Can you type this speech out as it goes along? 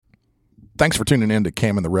Thanks for tuning in to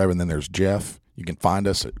Cam and the Rev, and then there's Jeff. You can find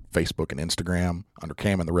us at Facebook and Instagram under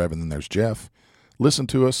Cam and the Rev, and then there's Jeff. Listen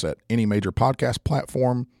to us at any major podcast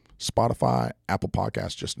platform, Spotify, Apple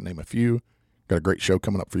Podcasts, just to name a few. Got a great show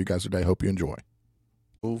coming up for you guys today. Hope you enjoy.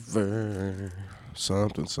 Over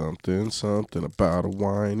something about a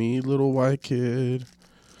whiny little white kid.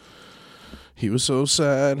 He was so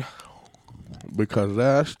sad because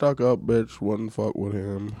that stuck up bitch wouldn't fuck with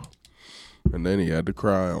him. And then he had to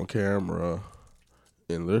cry on camera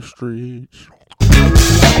in the streets.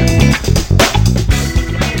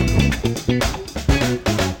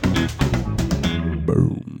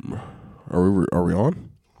 Boom. Are we on?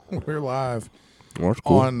 We're live. Oh, that's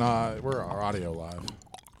cool. We're audio live.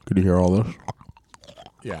 Could you hear all this?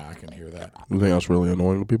 Yeah, I can hear that. You think that's really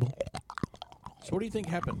annoying to people? So what do you think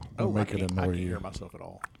happened? Don't make it annoy I can't you. hear myself at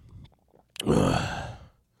all.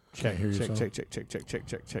 Can't hear yourself.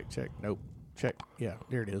 Check. Nope. Check. Yeah,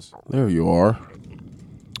 there it is. There you are.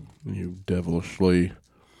 You devilishly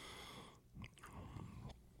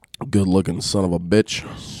good-looking son of a bitch.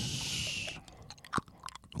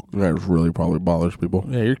 That really probably bothers people.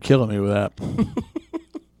 Yeah, you're killing me with that.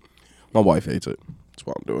 My wife hates it. That's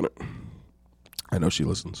why I'm doing it. I know she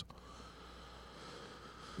listens.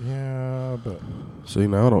 Yeah, but See,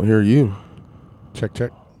 now I don't hear you. check.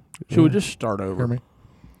 Should we just start over? Hear me?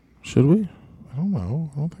 Should we? I don't know.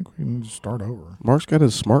 I don't think we can just start over. Mark's got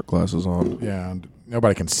his smart glasses on. Yeah, and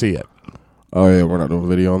nobody can see it. Oh, yeah, we're not doing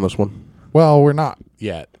video on this one? Well, we're not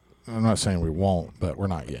yet. I'm not saying we won't, but we're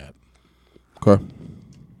not yet. Okay.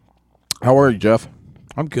 How are you, Jeff?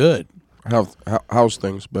 I'm good. How's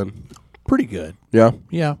things been? Pretty good. Yeah?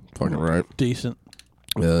 Yeah. Fucking right. Decent.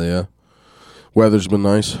 Yeah. Weather's been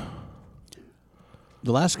nice.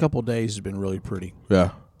 The last couple of days has been really pretty.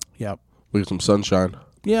 Yeah. Yep. We get some sunshine.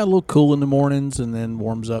 Yeah, a little cool in the mornings and then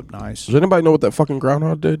warms up nice. Does anybody know what that fucking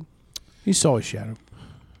groundhog did? He saw his shadow.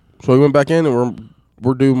 So he went back in and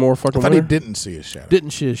we're due more fucking I thought he weather? didn't see his shadow.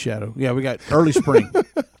 Didn't see his shadow. Yeah, we got early spring.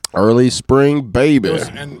 Early spring, baby.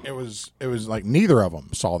 It was like neither of them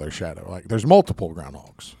saw their shadow. Like there's multiple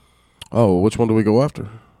groundhogs. Oh, which one do we go after?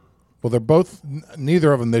 Well, they're both.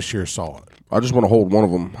 Neither of them this year saw it. I just want to hold one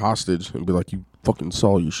of them hostage and be like, "You fucking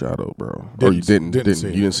saw your shadow, bro." Or you didn't. You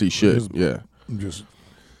didn't see shit. Yeah. Just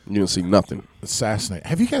You didn't see nothing. assassinate.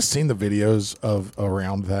 Have you guys seen the videos of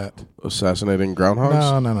around that? Assassinating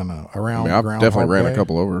groundhogs? No. Around. I mean, I've Groundhog definitely ran Day? a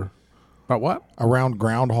couple over. About what? Around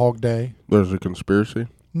Groundhog Day. There's a conspiracy.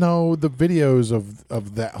 No, the videos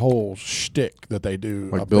of that whole shtick that they do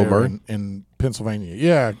Like up Bill there Murray? in Pennsylvania.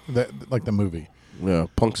 Yeah, like the movie. Yeah,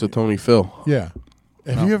 Punxsutawney Phil. Yeah.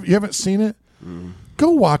 You haven't seen it?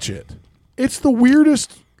 Go watch it. It's the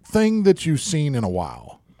weirdest thing that you've seen in a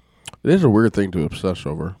while. It is a weird thing to obsess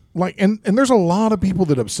over. Like, and there's a lot of people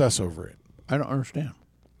that obsess over it. I don't understand.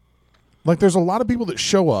 Like, there's a lot of people that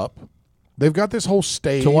show up. They've got this whole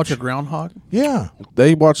stage To watch a groundhog? Yeah,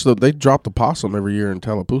 They drop the possum every year in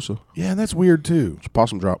Tallapoosa. yeah, that's weird too. It's a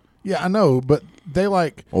possum drop. Yeah, I know, but they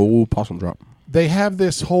Possum drop. they have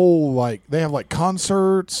this whole they have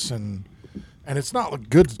concerts and it's not like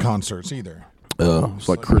good concerts either. It's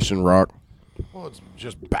like Christian rock. Well, it's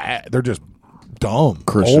just bad. They're just dumb.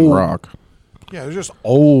 Christian old. rock. Yeah, they're just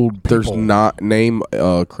old people. There's not name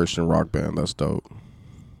a Christian rock band. That's dope.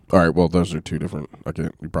 All right, well, those are two different. I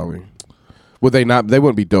can't. You probably would they not? They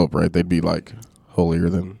wouldn't be dope, right? They'd be like holier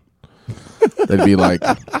than. They'd be like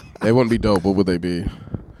they wouldn't be dope. What would they be?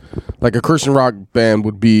 Like a Christian rock band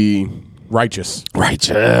would be righteous.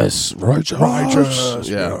 Righteous.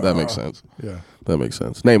 Yeah, that makes sense. Yeah, that makes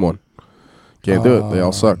sense. Name one. Can't do it. They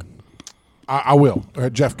all suck. I will.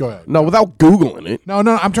 Jeff, go ahead. No, without Googling it. No.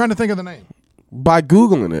 I'm trying to think of the name. By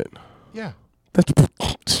Googling it. Yeah.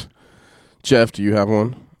 That's Jeff, do you have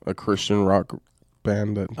one? A Christian rock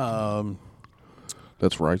band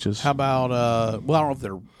that's righteous? How about well, I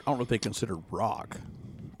don't know if they consider rock.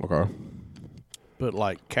 Okay. But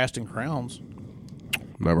like Casting Crowns.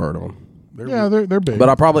 Never heard of them. They're big.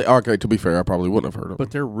 But to be fair, I probably wouldn't have heard of them.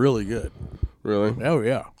 But they're really good. Really? Oh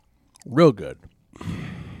yeah. Real good.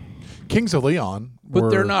 Kings of Leon. But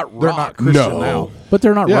they're not They're rock. not Christian No. now. But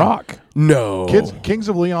they're not Yeah. rock. No. Kings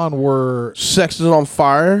of Leon were Sex is on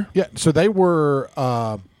fire? yeah. So they were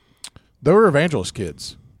evangelist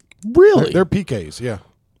kids. Really? They're PKs. Yeah,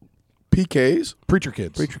 PKs? preacher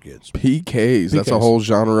kids. PKs. That's a PKs. whole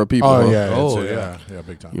genre of people. Oh huh? yeah. Oh, yeah,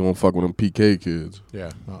 big time. You won't fuck with them PK kids.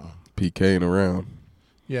 Yeah. PKing around.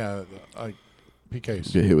 Yeah.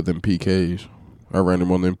 PKs. Get hit with them PKs. I ran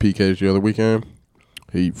him on them PKs the other weekend.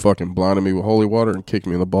 He fucking blinded me with holy water and kicked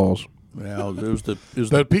me in the balls. Yeah, it was the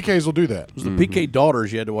The PKs will do that. PK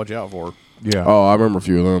daughters you had to watch out for. Yeah. Oh, I remember a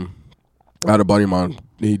few of them. I had a buddy of mine.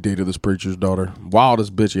 He dated this preacher's daughter.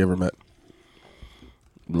 Wildest bitch he ever met.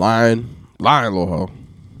 Lying little hoe.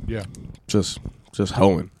 Yeah. Just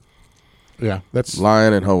hoeing. Yeah. That's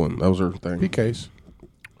Lying and hoeing. That was her thing. PKs.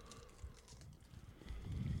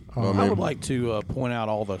 I would like to point out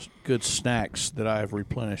all the good snacks that I have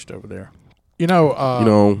replenished over there.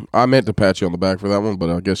 I meant to pat you on the back for that one, but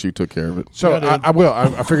I guess you took care of it. So I will.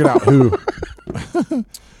 I figured out who.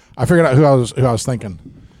 I figured out who I was thinking.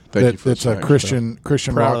 Thank you for It's a the Christian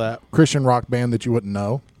Proud of that. Christian rock band that you wouldn't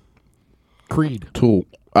know. Creed. Tool.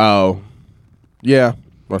 Oh, yeah,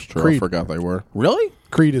 that's true. Creed. I forgot they were. Really?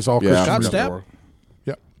 Creed is all Yeah, Christian. I Shot forgot step? they were.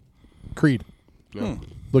 Yep. Creed. Yeah.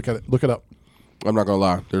 Look at it. Look it up. I'm not gonna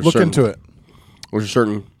lie. Look into it. There's a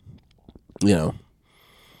certain, there's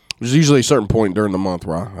usually a certain point during the month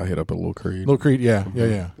where I hit up a little Creed. Little Creed. Yeah.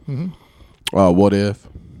 Mm-hmm. What if?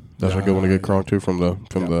 That's a good one to get crunk to from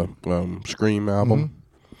the Scream album.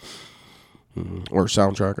 Or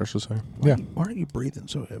soundtrack, I should say. Yeah. Why are you breathing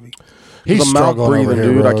so heavy? He's I'm mouth struggling breathing, over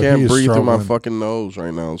here, dude. bro. I can't He is breathe through my struggling. fucking nose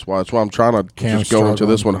right now. That's why I'm trying to Cam's just go into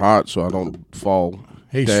this struggling. one hot so I don't fall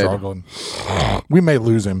He's dead. struggling. We may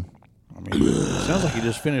lose him. I mean, it sounds like you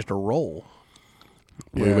just finished a roll.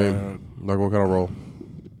 What do you mean? Like what kind of roll?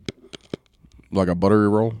 Like a buttery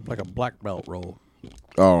roll? Like a black belt roll.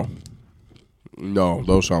 Oh. No,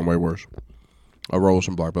 those sound way worse. I rolled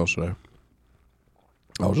some black belts today.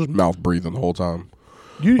 I was just mouth breathing the whole time.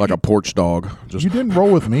 Like a porch dog. Just You didn't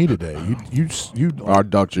roll with me today. You I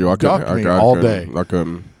ducked you. I ducked couldn't, me I all couldn't. day. I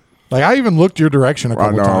couldn't. Like I even looked your direction a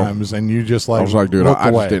couple know. times, and you just I was like, dude, looked I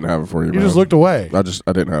away. just didn't have it for you. You man. just looked away. I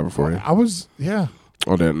didn't have it for you. I was I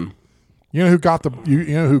didn't. You know who got the? You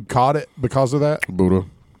know who caught it because of that? Buddha.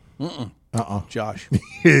 Josh.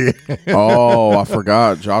 Oh, I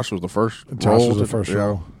forgot. Josh was the first. Josh was the roll. first Yeah.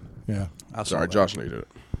 roll. Yeah. I saw Sorry, that. Josh needed it.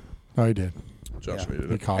 No, he did. Josh needed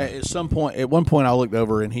He it. caught it. At one point, I looked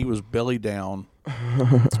over and he was belly down,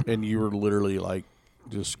 and you were literally like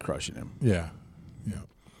just crushing him. Yeah. Yeah.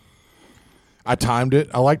 I timed it.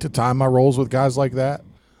 I like to time my rolls with guys like that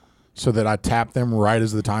so that I tap them right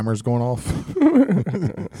as the timer's going off.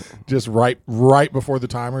 Just right before the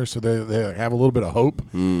timer so they have a little bit of hope.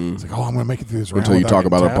 It's like, oh, I'm going to make it through this round. Until you without talk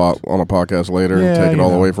about getting it tapped. on a podcast later Yeah, and take it you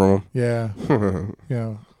all know. away from him. Yeah.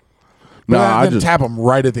 Yeah. No, But I then just, tap them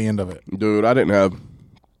right at the end of it. dude,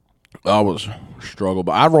 I was struggle,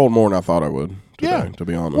 but I rolled more than I thought I would today, to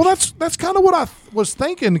be honest. Well, that's kind of what I was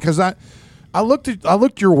thinking because I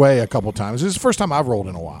looked your way a couple times. This is the first time I've rolled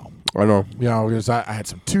in a while. I know. You know, because I had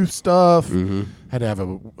some tooth stuff, had to have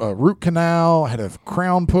a root canal, had to have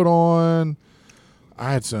crown put on.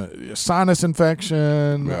 I had some sinus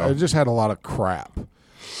infection. Yeah. I just had a lot of crap.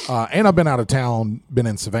 And I've been out of town, been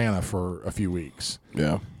in Savannah for a few weeks.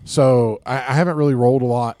 Yeah. So I haven't really rolled a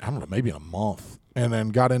lot. I don't know, maybe in a month. And then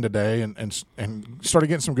got in today and started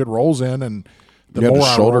getting some good rolls in. And the You had more the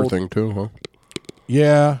I shoulder rolled, thing too, huh?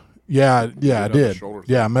 Yeah, I up the did. shoulder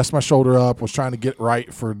Yeah, I messed my shoulder up. Was trying to get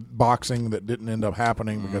right for boxing that didn't end up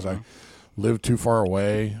happening because I lived too far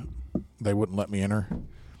away. They wouldn't let me enter.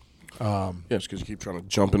 Yeah, it's because you keep trying to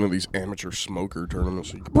jump into these amateur smoker tournaments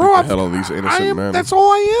so you can Bro, beat the hell out of these innocent men. That's all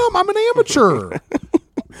I am. I'm an amateur.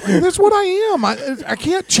 That's what I am. I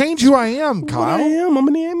can't change who I am, Kyle. I'm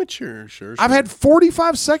an amateur. Sure. I've had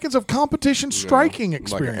 45 seconds of competition striking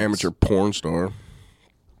experience. Like an amateur porn star.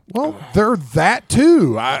 Well, they're that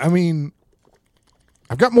too. I mean,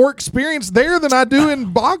 I've got more experience there than I do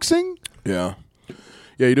in boxing. Yeah.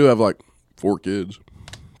 Yeah, you do have like 4 kids.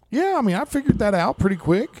 Yeah, I mean, I figured that out pretty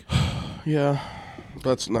quick. Yeah.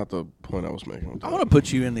 That's not the point I was making. I want to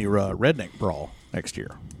put you in the redneck brawl next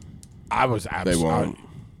year. I was They absolutely. won't.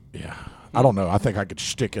 Yeah, I don't know. I think I could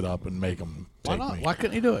stick it up and make them Why take not? me. Why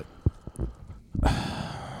couldn't you do it?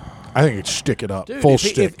 I think it's stick it up, Dude, full if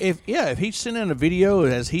stick. If he sent in a video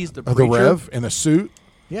as he's the Of preacher, the Rev in a suit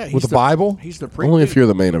yeah, he's with the Bible? he's the preacher. Only if you're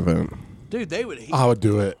the main event. Dude, they would. I would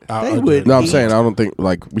do it. I They would do would. it. No, I'm Eat. saying I don't think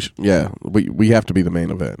like we have to be the main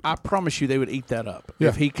event. I promise you, they would eat that up Yeah.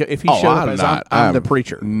 if he showed up as I'm the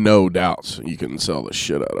preacher. No doubts you can sell the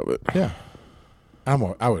shit out of it. Yeah, I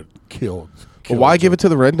would kill. But why give it to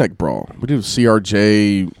the redneck brawl? We do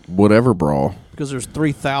CRJ whatever brawl. Because there's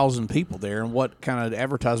 3,000 people there, and what kind of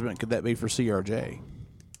advertisement could that be for CRJ?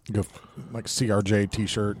 Go like CRJ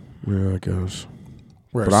T-shirt? Yeah, I guess.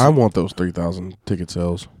 Wear But a I want those 3,000 ticket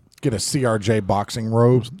sales. get a CRJ boxing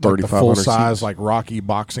robe, like the 3,500 full size, seats. like Rocky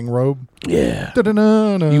boxing robe. Yeah.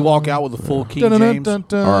 You walk out with a full King James.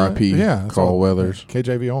 R.I.P. Yeah, that's Carl all. Weathers.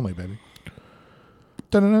 KJV only, baby.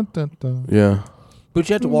 Dun-dun-dun-dun-dun. Yeah. But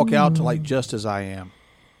you have to walk out to like just as I am.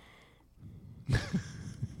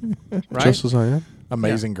 Right? Just as I am.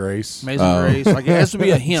 Amazing Grace. Amazing Grace. Like it has to be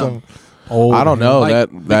a hymn. old. I don't know Like,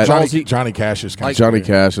 that Johnny Cash is kind of Johnny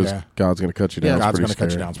scary. Cash is God's gonna cut you down. God's going gonna to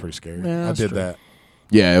cut you down. It's pretty scary. Yeah, I that's did true. that.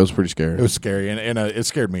 Yeah, it was pretty scary. It was scary, and it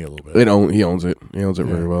scared me a little bit. He owns it. He owns it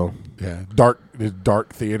Yeah. very well. Yeah,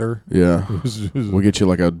 dark theater. Yeah, It was- we'll get you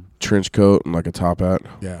like a trench coat and like a top hat,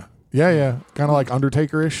 yeah, kind of like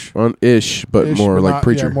Undertaker-ish. ish, but more like not-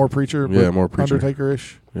 preacher. Yeah, more preacher. Yeah, but more preacher.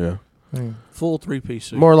 Undertaker-ish. Yeah, Full 3-piece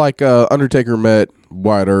suit. more like Undertaker met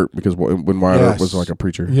Wyatt Earp because when Wyatt Earp was like a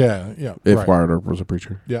preacher. Yeah. If right. Wyatt Earp was a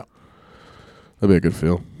preacher, Yeah, that'd be a good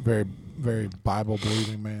feel. very, very Bible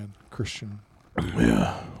believing man, Christian.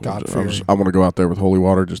 Yeah, God I fearing. want to go out there with holy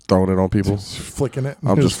water, just throwing it on people. Just flicking it.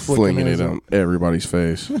 I'm just flinging it on. on everybody's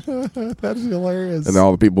face, That's hilarious. and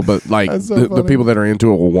all the people, but like That's so the funny. people that are into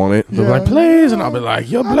it will want it. They'll be Yeah. like, please, and I'll be like,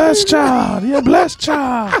 you're blessed, child. You're blessed,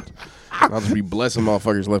 child. I'll just be blessing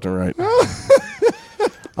motherfuckers left and right.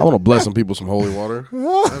 I want to bless some people some holy water.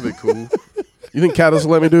 That'd be cool. You think Caddis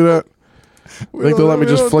will let me do that? Think they'll let me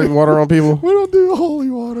just fling water on people? We don't do holy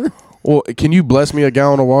water. Well, can you bless me a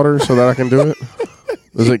gallon of water so that I can do it?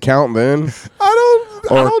 Does it count then? I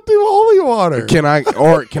don't do holy water. Can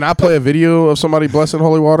I play a video of somebody blessing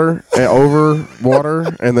holy water over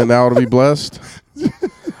water and then now it'll be blessed?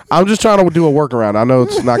 I'm just trying to do a workaround. I know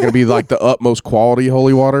it's not going to be like the utmost quality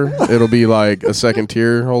holy water. It'll be like a second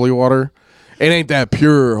tier holy water. It ain't that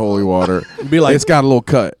pure holy water. Be like- it's got a little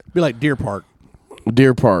cut. Be like Deer Park.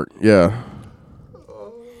 Deer Park, yeah.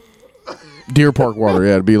 Deer Park water,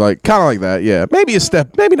 yeah. It'd be like kind of like that, yeah. Maybe a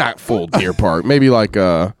step, maybe not full Deer Park. Maybe like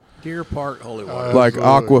Deer Park holy water. like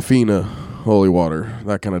Aquafina holy water,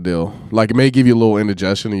 that kind of deal. Like it may give you a little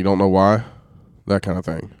indigestion and you don't know why, that kind of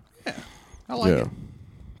thing. I like it.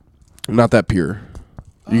 Not that pure.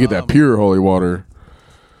 You get that pure holy water,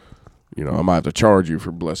 you know, I might have to charge you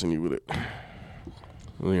for blessing you with it.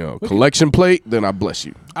 You know, collection plate, then I bless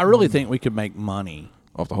you. I really think we could make money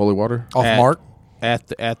Off the holy water? Off at- Mark, at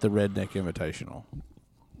the Redneck Invitational.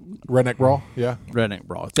 Redneck Brawl. Yeah, Redneck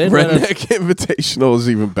Brawl. If they'd let us- Redneck Invitational is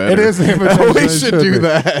even better. it is the invitation. We It should be. do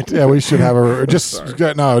that. Yeah, we should have a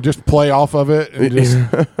just play off of it and just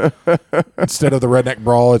instead of the Redneck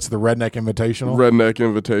Brawl, it's the Redneck Invitational. Redneck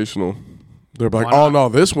Invitational. They're like, Why oh not? no,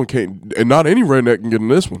 this one can't, and not any redneck can get in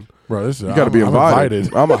this one. Bro, this is, You got to be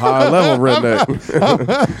invited. I'm a high level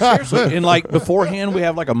redneck. Seriously, and like beforehand, we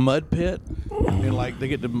have like a mud pit, and like they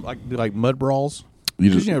get to like do like mud brawls. You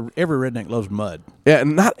Because just, every redneck loves mud. yeah,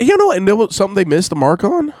 and not and there was something they missed the mark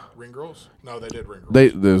on. Ring girls? No, they did ring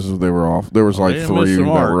girls. They were off. There was like They didn't miss three the that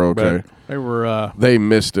mark, were okay. but They were. They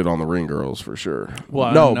missed it on the ring girls for sure.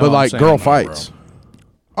 Well, no, no, but I'm like saying girl no, fights.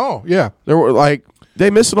 Oh yeah, There were like they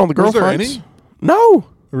missed it on the girl Was there fights. any? No,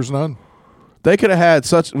 there was none. they could have had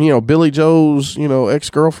such Billy Joe's ex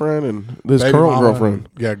girlfriend and this Baby current mama. girlfriend.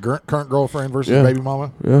 Yeah, current girlfriend versus Yeah. baby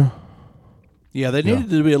mama. Yeah, Yeah, they needed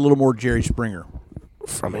to be a little more Jerry Springer.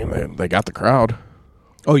 I mean they got the crowd.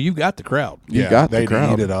 Oh, you got the crowd. You Yeah, got the they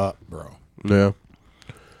crowd. eat it up, bro. Yeah.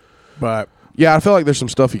 But Yeah, I feel like there's some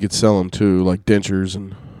stuff you could sell them too, like dentures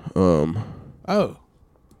and oh,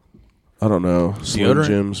 I don't know, Slim deodorant,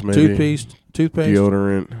 Jims maybe, toothpaste,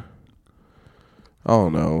 deodorant. I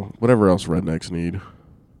don't know, whatever else rednecks need.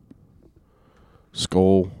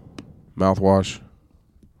 Skull, mouthwash.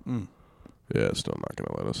 Yeah, it's still not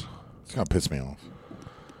gonna let us. It's gonna piss me off.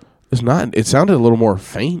 It's not. It sounded a little more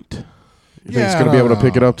faint. You think it's Yeah, gonna be able to no.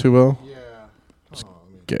 pick it up too well? Yeah.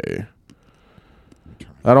 Gay.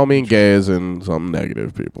 I don't mean gay as in something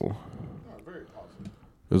negative, people.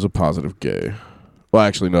 It was a positive gay. Well,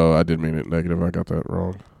 actually, no, I did mean it negative. I got that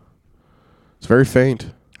wrong. It's very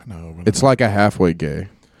faint. I know. But It's like a halfway gay.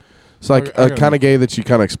 It's like I a got kind of gay that you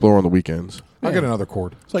kind of explore on the weekends. I'll get another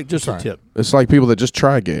cord. It's like just Sorry. a tip. It's like people that just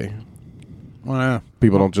try gay. Well, yeah.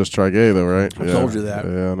 People don't just try gay, though, right? I told you that.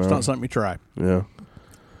 Yeah, I It's know. not something you try. Yeah.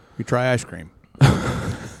 You try ice cream.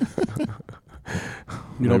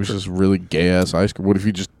 You know, it's just really gay-ass ice cream. What if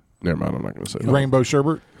you just... Never mind, I'm not going to say that. Rainbow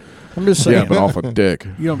sherbet. I'm just saying. Yeah, but off a dick.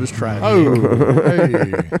 You don't just try it. Oh,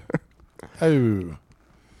 hey, oh. You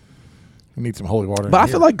need some holy water. in But I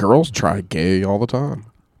here. feel like girls try gay all the time.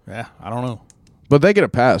 Yeah, I don't know. But they get a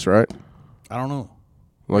pass, right? I don't know.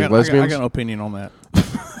 Like I got lesbians? an opinion on that.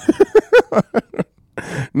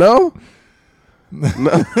 No? No.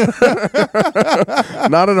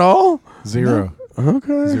 Not at all? Zero.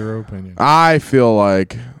 Okay. Zero opinion. I feel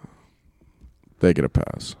like they get a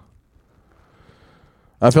pass.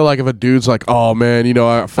 I feel like if a dude's like, oh, man,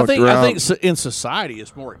 I fucked around. I think in society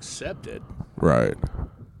it's more accepted. Right.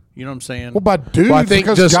 You know what I'm saying? Well, by dudes, Well, I think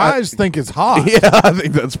because guys think it's hot. Yeah, I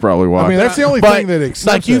think that's probably why. I mean, that's the only thing that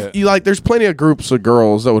accepts it. you like. There's plenty of groups of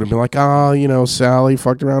girls that would have been like, Sally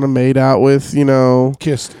fucked around and made out with,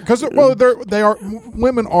 kissed, because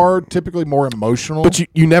women are typically more emotional. But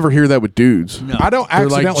you never hear that with dudes. No. I don't They're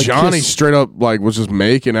accidentally like Johnny kiss. straight up was just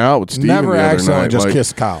making out with Steven Never the other accidentally night. just like,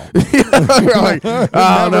 kissed Kyle. You're like,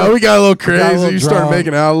 oh no, we got a little crazy. little You started drunk,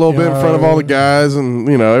 making out a little bit in front of all the guys, and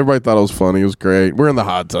everybody thought it was funny. It was great. We're in the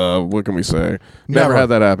hot tub. What can we say? Never had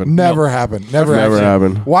that happen. Never happened. Never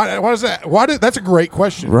happened. Why does that? That's a great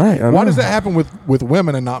question. Right, I Why know. does that happen with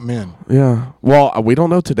women and not men? Yeah. Well, we don't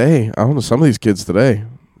know today. I don't know. Some of these kids today,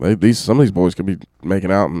 some of these boys could be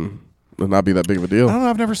making out and not be that big of a deal. I don't know.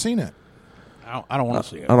 I've never seen it. I don't want to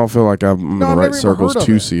see it. I don't feel like I'm in the I've right never even circles heard of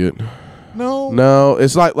to it. see it. No.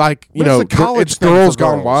 It's like But it's a college it's thing girls for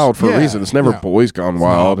gone girls. wild for Yeah, a reason. It's never yeah. boys gone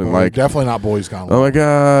wild and like definitely not boys gone oh wild. my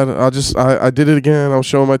god, I did it again. I was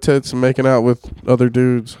showing my tits and making out with other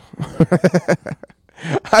dudes.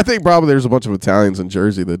 I think probably there's a bunch of Italians in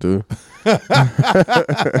Jersey that do.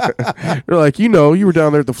 They're like, you were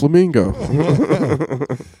down there at the Flamingo.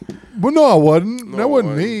 Well, no, I wasn't. That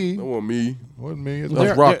wasn't me. That wasn't me. Wasn't me. That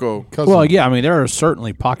was Rocco. Cousin. Well, yeah, I mean, there are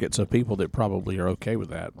certainly pockets of people that probably are okay with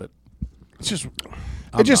that, but It's just.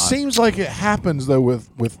 I'm It just not. seems like it happens though with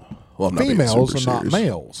Well, I'm not being females super and not serious.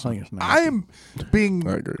 males. I think it's not. I am being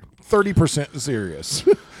I agree. 30% serious.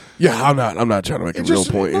 Yeah, I'm not trying to make a real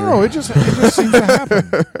point here. No, it just seems to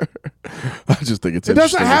happen. I just think it's It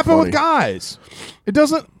doesn't interesting and happen with funny. guys. It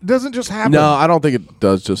doesn't just happen. No, I don't think it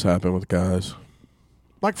does just happen with guys.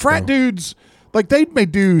 Like frat dudes, like they may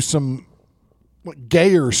do some like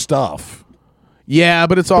gayer stuff. Yeah,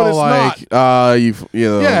 but it's all it's like Yeah,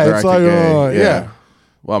 they're it's acting like, gay. yeah.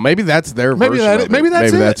 Well, maybe that's their Maybe version that- of it. maybe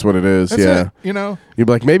that's it. That's what it is. That's yeah. it, you know, You'd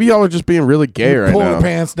be like, maybe y'all are just being really gay right pull now. their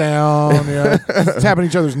pants down, tapping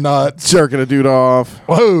each other's nuts. Jerking a dude off.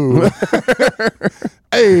 Whoa.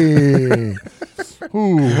 Hey.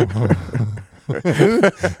 Ooh.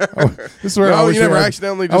 This is where I No, wish you we never had-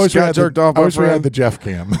 accidentally I wish just we got had jerked the, off I by a wish we had friend. the Jeff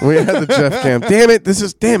cam. We had the Jeff cam. Damn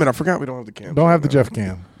it. I forgot we don't have the cam. Don't have the Jeff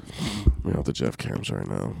cam. We don't have the Jeff cams right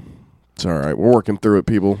now. It's all right. We're working through it,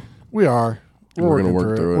 people. We are. We're gonna working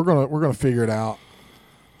work through it. We're gonna figure it out.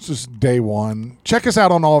 It's just day one. Check us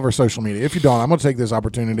out on all of our social media. If you don't, I'm gonna take this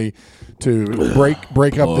opportunity to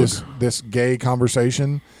break up this gay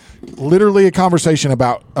conversation. Literally a conversation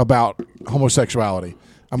about homosexuality.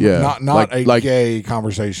 Yeah. Not a like- gay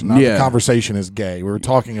conversation. Not Yeah. the conversation is gay. We were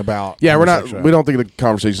talking about Yeah, we don't homosexuality. think the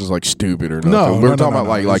conversation is like stupid or nothing. No, we're no, talking no,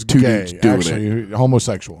 about no. like It's two gay, dudes doing actually, it.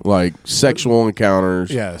 homosexual. Like sexual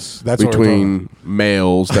encounters. Yes, that's what we're talking between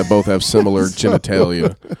males that both have similar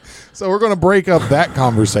genitalia. So we're going to break up that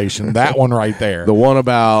conversation, that one right there. The one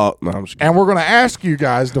about no, I'm just kidding. And we're going to ask you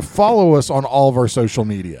guys to follow us on all of our social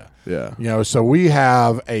media. Yeah. So we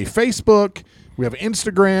have a Facebook, we have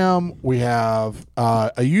Instagram, we have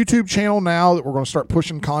a YouTube channel now that we're going to start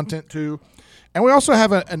pushing content to. And we also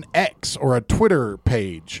have an X or a Twitter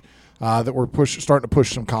page that we're starting to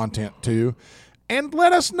push some content to. And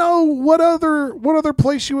let us know what other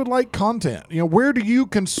place you would like content. Where do you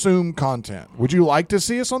consume content? Would you like to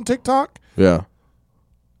see us on TikTok? Yeah.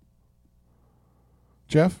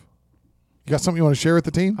 Jeff, you got something you want to share with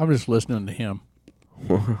the team? I'm just listening to him.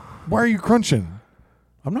 Why are you crunching?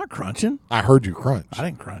 I'm not crunching. I heard you crunch. I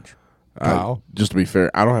didn't crunch. Kyle. Just to be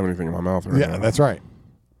fair, I don't have anything in my mouth right now. Yeah, that's right.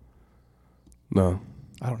 No.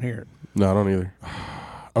 I don't hear it. No, I don't either.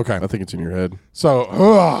 Okay. I think it's in your head. So,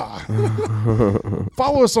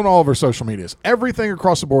 follow us on all of our social medias. Everything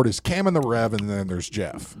across the board is Cam and the Rev, and then there's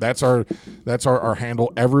Jeff. That's our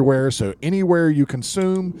handle everywhere. So anywhere you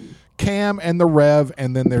consume Cam and the Rev,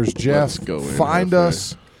 and then there's Jeff. Let's go in Find halfway.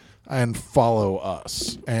 us and follow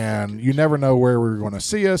us. And you never know where we're going to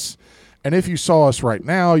see us. And if you saw us right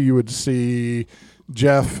now, you would see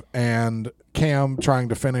Jeff and Cam trying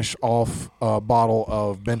to finish off a bottle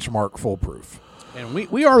of Benchmark Foolproof. And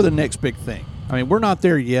we are the next big thing. I mean, we're not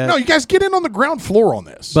there yet. No, you guys get in on the ground floor on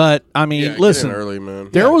this. But, I mean, Yeah, listen. get in early,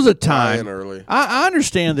 man. There was a Get time. in early. I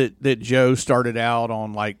understand that Joe started out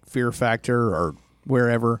on, like, Fear Factor or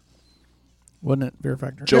wherever. Wasn't it Fear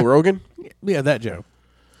Factor? Joe Rogan? Yeah, that Joe.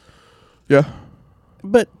 Yeah.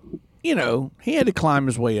 But, he had to climb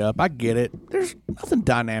his way up. I get it. There's nothing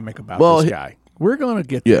dynamic about Well, this guy. We're gonna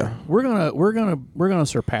get Yeah. there. We're gonna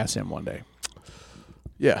surpass him one day.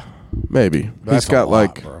 Yeah. Maybe. That's He's got a lot,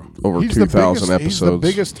 like bro. over He's 2,000 the biggest, episodes. He's the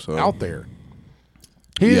biggest so out there.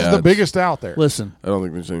 He's Yeah, the it's- biggest out there. Listen, I don't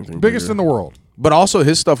think there's anything Biggest bigger. in the world. But also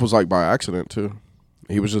his stuff was like by accident too.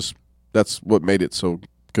 He was just that's what made it so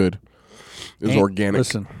good. It was organic.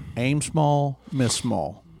 Listen, aim small, miss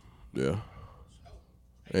small. Yeah.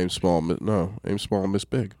 Aim small, aim small, miss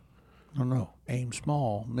big. Oh, no. Aim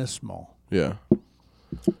small, miss small. Yeah.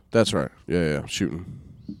 That's right. Yeah. Shooting.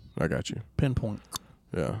 I got you. Pinpoint.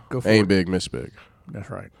 Yeah. Go for Aim it. big, miss big. That's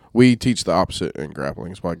right. We teach the opposite in grappling.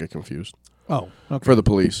 That's why I get confused. Oh, okay. For the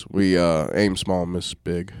police, we aim small, miss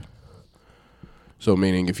big. So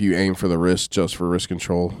meaning if you aim for the wrist just for wrist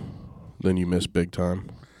control, then you miss big time.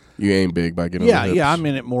 You aim big by getting the hips. I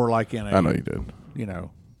meant it more like in a, I know you did. you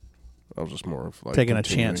know, I was just more of like taking a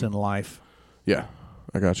continuing. chance in life. Yeah,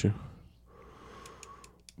 I got you.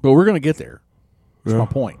 But we're going to get there. That's Yeah. my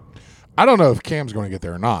point. I don't know if Cam's going to get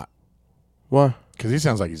there or not Why? because he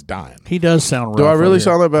sounds like he's dying. He does sound rough. Do I really over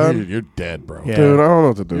sound that bad? Dude, you're dead, bro. Yeah. Dude, I don't know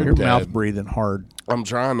what to do. Your dead. mouth breathing hard. I'm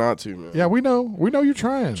trying not to, man. Yeah, we know. We know you're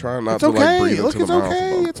trying. Trying not it's to okay. like breathe Look, into it's the mouth. okay.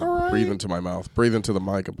 a bunch. It's all right. Breathe into my mouth. Breathe into the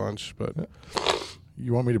mic a bunch, but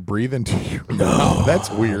You want me to breathe into your mouth? That's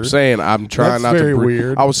weird. I'm saying I'm trying That's not very to breathe.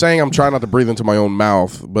 weird. I was saying I'm trying not to breathe into my own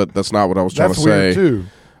mouth, but that's not what I was trying That's to say. weird too.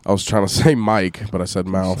 I was trying to say mic, but I said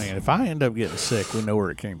mouth. Saying, if I end up getting sick, we know where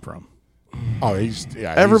it came from. Oh,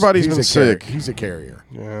 Everybody's he's been a sick. He's a carrier.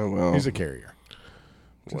 Yeah, well, He's a carrier.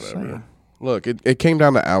 Just whatever. saying. Look, it came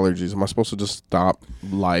down to allergies. Am I supposed to just stop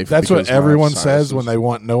life? That's what because my everyone says sinuses- when they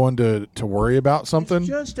want no one to worry about something.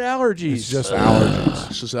 Just allergies. It's just allergies.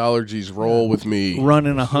 It's just allergies. Roll with me.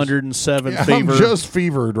 Running 107 Yeah, fever. I'm just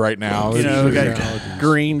fevered right now. you It's know, just got allergies.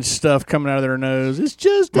 green stuff coming out of their nose. It's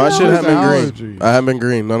just My shit allergies. haven't been allergies. green. I haven't been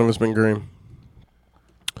green. None of it's been green.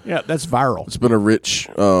 Yeah, that's viral. It's been a rich,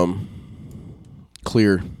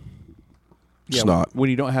 clear Yeah, snot.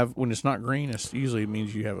 when it's not green, it usually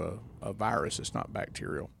means you have a virus. It's not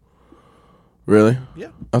bacterial. Really? Yeah.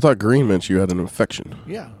 I thought green meant you had an infection.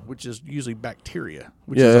 Yeah, which is usually bacteria,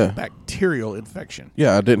 which Yeah, is yeah. a bacterial infection,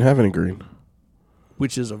 Yeah, I didn't have any green.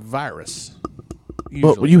 which is a virus.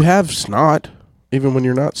 Well, Usually. you have snot even when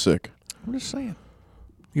you're not sick. I'm just saying.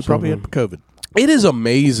 You probably had COVID. It is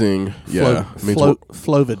amazing. Yeah, it means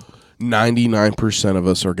Flowvid. 99% of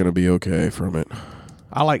us are going to be okay from it.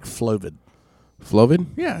 I like Flowvid. Flowvid?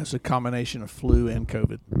 Yeah, it's a combination of flu and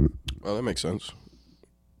COVID. Oh, that makes sense.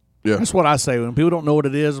 Yeah. That's what I say when people don't know what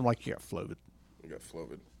it is. I'm like, yeah, Flowvid. You got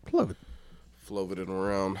Flowvid. Flowvid. Flowvid it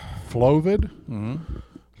around. Flowvid?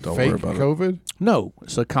 Don't Fake worry about it. COVID? No,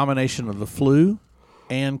 it's a combination of the flu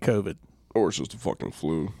and COVID. Or it's just a fucking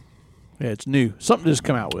flu. Yeah, it's new. Something to just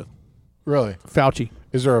come out with. Really? Fauci.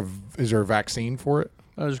 Is there a vaccine for it?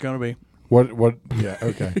 There's going to be. What? Yeah.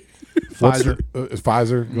 Okay. Pfizer. Is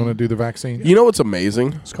Pfizer going to do the vaccine? You know what's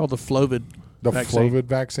amazing? It's called the Flowvid. The vaccine. Flowvid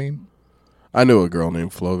vaccine? I knew a girl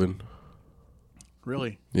named Flowvid.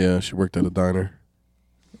 Really? Yeah, she worked at a diner.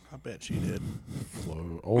 I bet she did.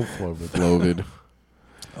 Old Flowvid. Flowvid.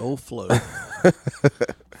 Oh, Flo.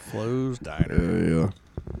 Flo's Diner. Yeah.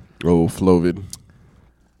 Oh, Flowvid.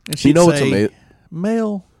 And she'd You know what's say, amazing?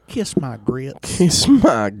 Mel, kiss my grits. Kiss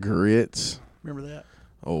my grits. Remember that?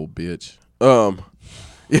 Oh, bitch. Oh.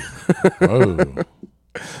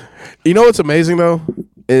 You know what's amazing, though?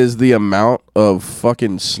 Is the amount of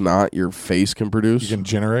fucking snot your face can produce. You can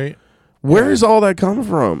generate? Where is all that come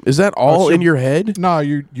from? Is that all so- in your head? No,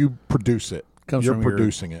 you produce it. Comes You're from your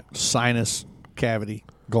producing it. sinus cavity.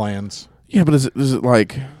 Glands. Yeah, but is it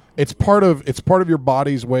like... It's part of your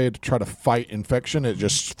body's way to try to fight infection. It's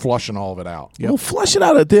just flushing all of it out. Yep. Well, flush it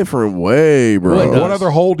out a different way, bro. Well, it does. What other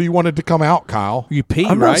hole do you want it to come out, Kyle? You pee,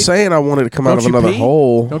 I'm right? not saying I wanted to come Don't out of you another pee?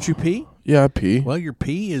 hole. Don't you pee? Yeah, I pee. Well, your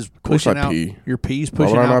pee is course pushing I out. pee. Your pee's Why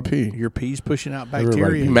pushing would I out. not pee? Your pee's pushing out Everybody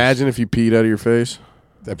bacteria. pees. Imagine if you peed out of your face.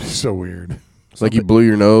 That'd be so weird. It's like you blew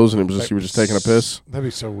your nose and it was just you were just taking a piss. That'd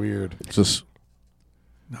be so weird. It's just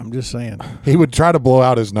I'm just saying. He would try to blow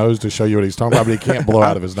out his nose to show you what he's talking about, but he can't blow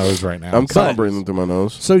out of his nose right now. I'm kind But- of breathing through my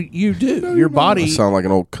nose. So you do. Your I body. sound like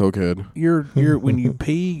an old cokehead. Your when you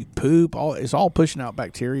pee, poop, it's all pushing out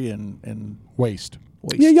bacteria and Waste.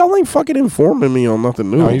 waste. Yeah, y'all ain't fucking informing me on nothing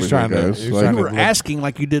new. No, over he's here, trying to- guys. he's Like, trying You to- were asking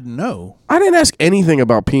like you didn't know. I didn't ask anything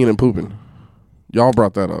about peeing and pooping. Y'all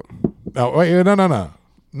brought that up. No, wait, no.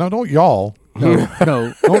 No, don't y'all. No,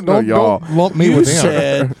 Don't, No, y'all. don't lump me you with him.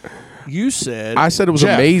 said. You said. I said it was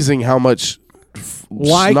Jeff. amazing how much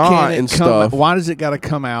why snot can't it and come? stuff Why does it got to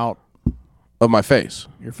come out of my face.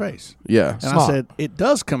 your face? Yeah, And Snot. I said it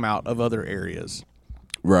does come out of other areas.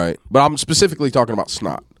 right. But I'm specifically talking about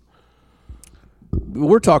snot.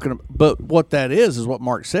 We're talking, but what that is what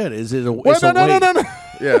Mark said. Is it? Wait, It's no. a way,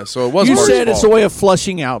 Yeah, so it was You Mark's said it's a fault. way of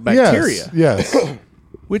flushing out bacteria, Yes.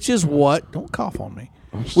 which is what. Don't cough on me.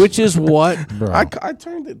 Which is what. Bro. I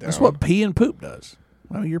turned it down. That's what pee and poop does.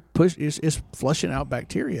 I mean, it's flushing out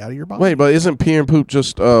bacteria out of your body. Wait, but isn't pee and poop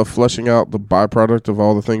just flushing out the byproduct of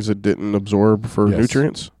all the things it didn't absorb for Yes.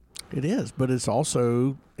 nutrients? It is, but it's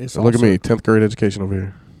also Look at me, 10th grade education over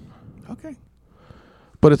here. Okay.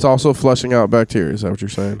 But it's also flushing out bacteria. Is that what you're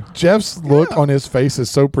saying? Jeff's look on his face is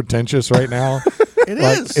so pretentious right now. It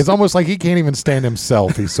Like, is. it's almost like he can't even stand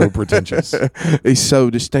himself. He's so pretentious. He's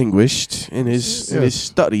so distinguished in his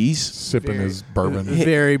studies. Sipping his bourbon.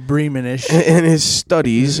 Very Bremenish. In his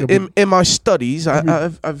studies, in my studies,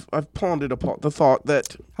 I've pondered upon the thought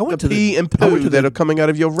that I went the to pee the- and I went poo to that the- are coming out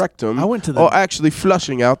of your rectum I went to the- are actually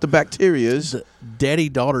flushing out the bacterias. The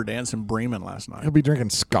daddy-daughter dance in Bremen last night. He'll be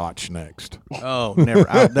drinking scotch next. Oh, never.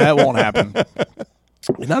 That won't happen.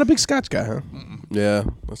 You're not a big Scotch guy, huh? Yeah,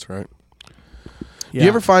 that's right. Yeah. Do you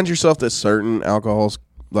ever find yourself that certain alcohols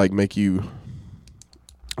like make you?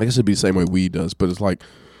 I guess it'd be the same way weed does, but it's like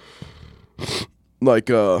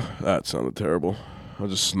that sounded terrible. I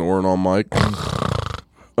was just snoring on mic.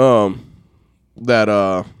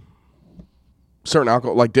 That certain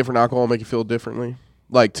alcohol, like different alcohol, make you feel differently.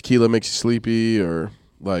 Like tequila makes you sleepy, or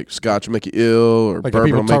like Scotch will make you ill, or Like if bourbon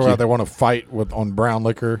people will talk make about you. they want to fight on brown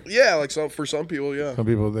liquor. Yeah, like for some people, yeah. Some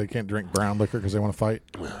people, they can't drink brown liquor because they want to fight.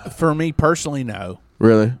 For me personally, no.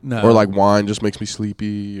 Really? No. Or like wine just makes me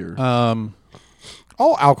sleepy, or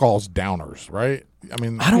All alcohol's downers, right? I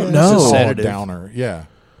mean, I don't it's know. all a Sedative. downer. Yeah.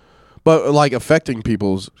 but like affecting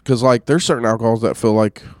people's, because like there's certain alcohols that feel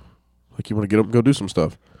like you want to get up and go do some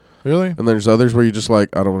stuff, Really? and then there's others where you just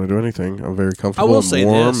like, I don't want to do anything. I'm very comfortable and say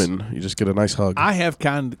warm, this. and you just get a nice hug. I have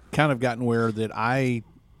kind of gotten where that I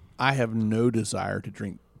have no desire to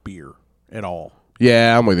drink beer at all.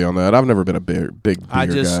 Yeah, I'm with you on that. I've never been a big beer I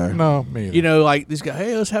just- guy. No, me either. You know, like this guy,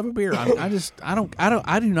 hey, let's have a beer.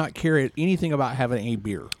 I do not care anything about having a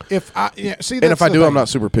beer. If I see, And if that's I the do, thing. I'm not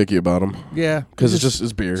super picky about them Yeah, because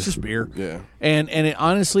it's beer. It's just beer. Yeah. And it,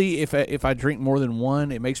 honestly, if I drink more than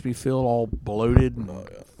one, it makes me feel all bloated and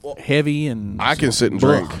heavy. And I can sit and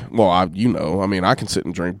drink. Well, I can sit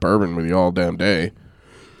and drink bourbon with you all damn day.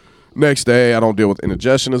 Next day, I don't deal with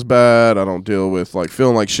indigestion as bad. I don't deal with like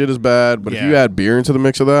feeling like shit as bad. But if you Yeah. add beer into the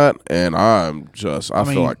mix of that, and I feel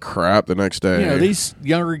mean, like crap the next day. You know, these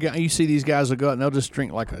younger guys, you see these guys will go out and they'll just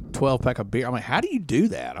drink like a 12-pack of beer. I'm like, how do you do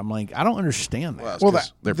that? I'm like, I don't understand that. Well,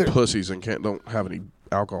 they're pussies and don't have any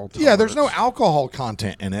alcohol. Yeah, there's no tolerance. alcohol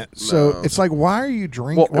content in it, so No. it's like, why are you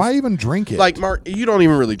drink? Well, why even drink it? Like Mark, you don't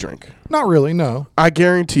even really drink. not really. No. I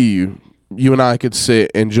guarantee you and I could sit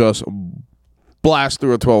and just blast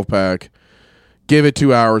through a 12-pack, give it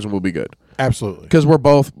 2 hours, and we'll be good. Absolutely. Because we're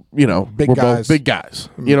both, Big we're guys. both big guys.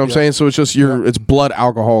 You know what I'm Yeah. saying? So it's just it's blood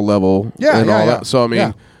alcohol level Yeah, and yeah, all yeah. that. So I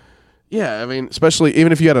mean, Yeah. I mean, especially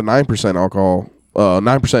even if you had a 9% alcohol,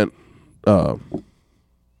 9%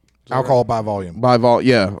 Alcohol by volume. by vol,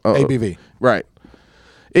 ABV. right.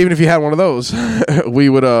 Even if you had one of those, we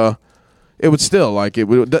would it would still like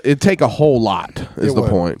it'd take a whole lot is It the would.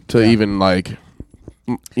 point to even like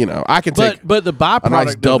I can take But the byproduct a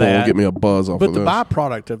nice of double that, and get me a buzz off But of the this.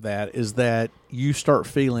 byproduct of that is that you start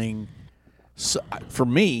feeling. For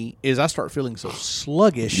me, is I start feeling so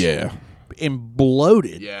sluggish. Yeah. And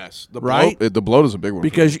bloated. Yes. Right? The bloat is a big one.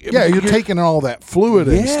 Because Yeah, you're taking all that fluid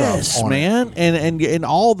and yes, stuff on man, and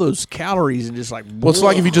all those calories and just like. well, it's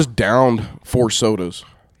like if you just downed 4 sodas.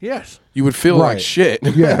 Yes. You would feel like Right. shit.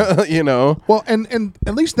 Yeah. you know? Well, and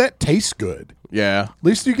at least that tastes good. Yeah. At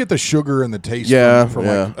least you get the sugar and the taste. Yeah. from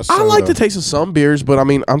yeah. like a I like the soda. taste of some beers, but I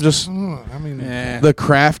mean, I'm just I mean, the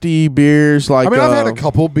crafty beers. Like I've had a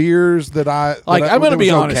couple beers that I Like, I'm going to that be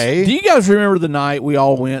was honest. Okay. Do you guys remember the night we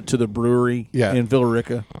all went to the brewery Yeah. in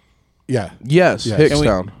Villarica? Yeah. Yes, Yes.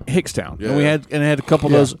 Hickstown. Hickstown. Yeah. And we had a couple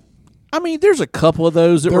Yeah. of those. I mean, there's a couple of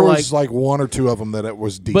those that There were was like. like one or two of them that it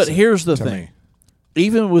was decent. But here's the to thing. me.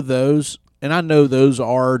 Even with those, and I know those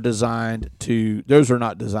are not designed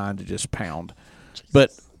to just pound,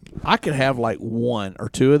 but I could have like one or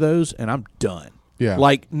two of those and I'm done. Yeah.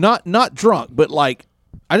 Like not drunk, but like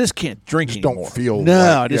I just can't drink Just don't anymore. feel No,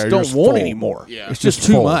 like- I just yeah, don't you're just want full. anymore. Yeah. It's just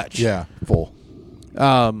too Full. much. Yeah, full.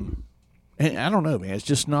 And I don't know, man. It's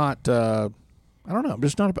just not. I don't know.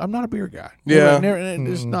 I'm not a beer guy. Yeah.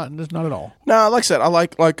 It's not at all. Nah, like I said, I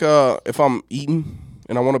like if I'm eating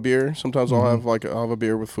and I want a beer, sometimes I'll have a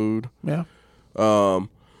beer with food. Yeah.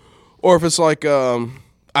 Or if it's like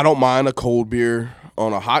I don't mind a cold beer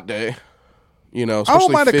on a hot day. You know, I especially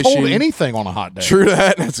don't mind fishing. a cold anything on a hot day. True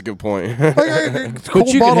that. That's a good point. Like, cold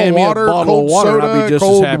you could bottle hand of me a water, bottle cold of water, and soda, I'd be just as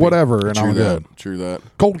cold happy. whatever, and True I'm that. good. True that.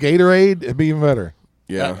 Cold Gatorade, it'd be even better.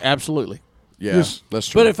 Yeah. Absolutely. Yeah. Just- That's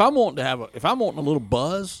true. But if I'm wanting a little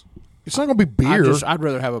buzz, It's not going to be beer. I'd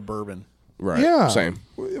rather have a bourbon. right. Yeah. Same.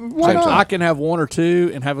 Why Same not? I can have one or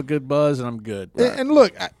two and have a good buzz, and I'm good. And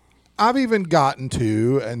look, I've even gotten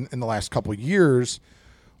to in the last couple of years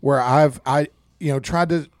where I tried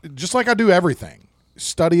to, just like I do everything,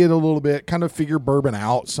 study it a little bit, kind of figure bourbon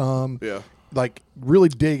out some. Yeah. Like really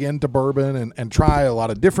dig into bourbon and try a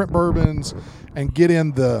lot of different bourbons and get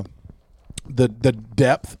in the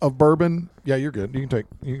depth of bourbon. Yeah, you're good. You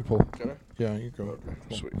can pull. Can I? Yeah, you go.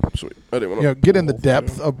 Sweet. I didn't want to. Get in the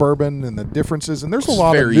depth of bourbon and the differences, and there's a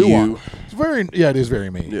lot of very nuance. It's very, it is very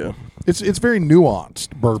me. Yeah. It's very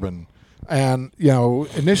nuanced bourbon, and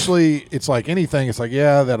initially it's like anything. It's like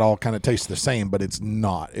that all kind of tastes the same, but it's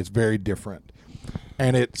not. It's very different,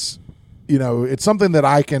 and it's it's something that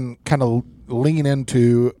I can kind of lean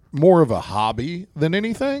into more of a hobby than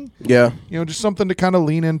anything. Yeah. Just something to kind of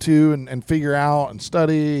lean into and figure out and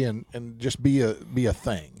study and just be a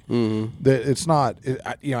thing. Mm-hmm. That it's not.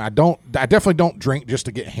 I definitely don't drink just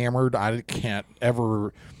to get hammered. I can't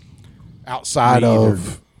ever outside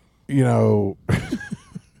of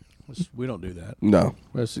we don't do that. No.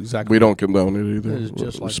 That's exactly. We don't condone it either. It is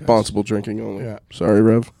just like responsible drinking only. Yeah. Sorry,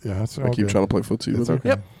 Rev. Yeah, that's I keep trying to play footsie with her. okay.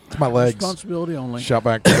 Yep. It's my legs. Responsibility only. Shout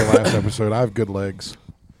back to the last episode. I have good legs.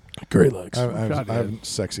 Great legs. I have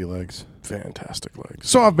sexy legs. Fantastic legs.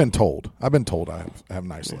 So I've been told. I have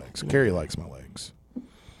nice legs. Carrie likes my legs.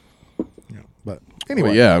 But anyway,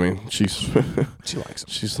 Well, yeah, I mean, she's she likes them.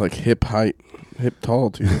 she's like hip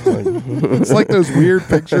tall too. Like, It's like those weird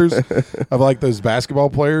pictures of like those basketball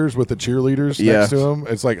players with the cheerleaders Yeah. next to them.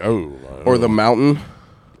 It's like or the mountain.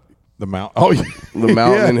 the mount. Oh, yeah. The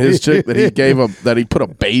mountain and his chick that he put a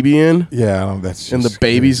baby in. Yeah, that's just And the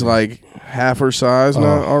baby's crazy. like half her size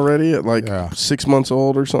now already at like Yeah. 6 months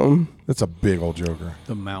old or something. That's a big old joker.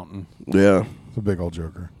 The mountain. Yeah. It's a big old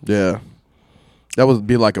joker. Yeah. That would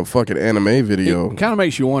be like a fucking anime video. It kind of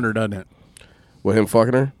makes you wonder, doesn't it? With him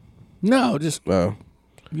fucking her? No, just Oh.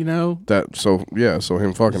 So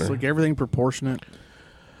him fucking it's her. like everything proportionate.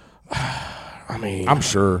 I mean, I'm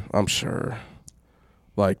sure.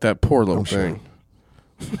 Like that poor little I'm sure.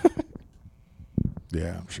 thing.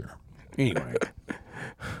 Yeah, I'm sure. Anyway,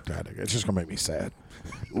 God, it's just gonna make me sad.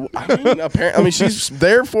 I mean, she's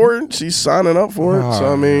there for it. She's signing up for it.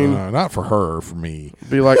 So I mean, not for her, for me.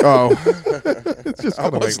 be like, oh, It's just I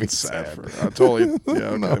gonna make me wasn't sad sad. for her. I totally, yeah,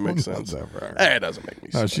 okay, No, that makes not sense. sad for her. It doesn't make me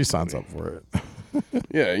No, sad. she signs up for it.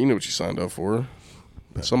 Yeah, you know what you signed up for.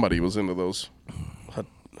 Somebody was into those.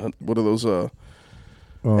 What are those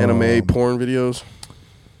anime porn videos?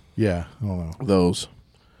 Yeah, I don't know. Those.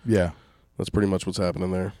 Yeah, That's pretty much what's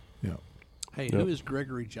happening there. yeah. hey, Yep. who is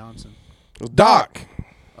Gregory Johnson? Doc,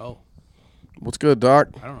 Oh, What's good, Doc?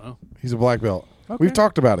 I don't know. he's a black belt. Okay. We've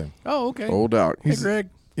talked about him. Oh, okay. Old Doc. Hey, Greg.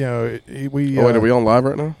 We. Oh, wait, are we on live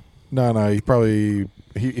right now? No. He probably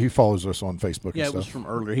he follows us on Facebook. Yeah, and it was stuff. from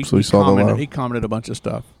earlier. He, So he he saw the commented. live. He commented a bunch of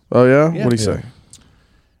stuff. Oh, yeah? Yeah. What'd he say?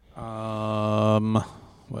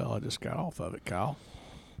 Well, I just got off of it, Kyle.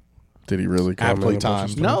 Did he really comment? Aptly a bunch of timed.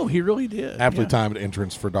 stuff? No, he really did. Aptly Yeah. timed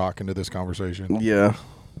entrance for Doc into this conversation. Yeah.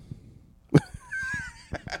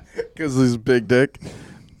 Because he's big dick.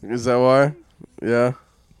 Is that why? Yeah.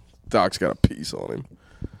 Doc's got a piece on him.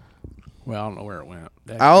 Well, I don't know where it went.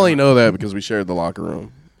 I only know that because we shared the locker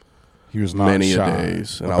room He was not many shy a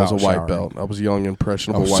days, and I was a about white showering. belt. I was a young, I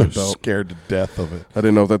impressionable was white so belt. scared to death of it. I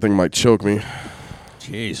didn't know if that thing might choke me.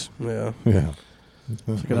 Jeez. Yeah, Yeah, It's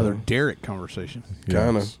like another Derek conversation.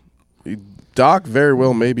 kind Yes. of. Doc very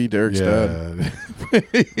well may be Derek's dad.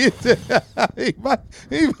 Yeah. he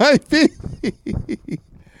might be.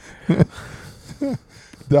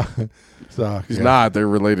 Doc, He's yeah. not. They're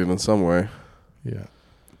related in some way. Yeah.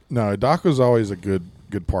 No, Doc was always a good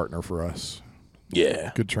partner for us.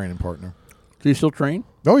 Yeah. Good training partner. Do you still train?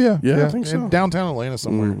 Oh yeah, Yeah, I think In so. downtown Atlanta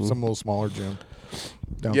somewhere, Mhm. some little smaller gym.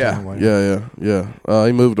 Downtown Atlanta. Yeah.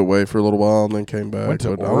 He moved away for a little while and then came back. Went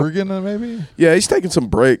to but, Oregon, maybe. Yeah, he's taking some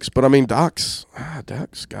breaks, but I mean, Doc's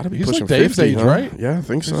got to be He's pushing like Dave's 50, age, huh? right? Yeah, I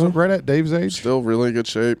think He's so. right at Dave's age. Still really good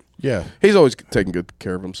shape. Yeah, He's always taking good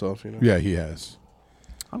care of himself, you know. yeah, he has.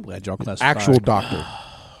 I'm glad y'all classified Actual doctor.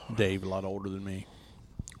 Dave a lot older than me.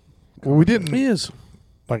 Well, we didn't He is.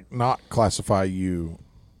 not classify you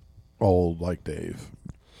old like Dave.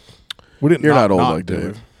 We didn't. You're not old like do Dave.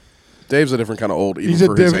 it. Dave's a different kind of old, even He's a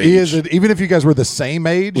for his different. He age. is even if you guys were the same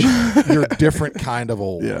age, you're a different kind of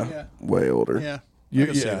old. Yeah, Yeah. way older. Yeah. You, I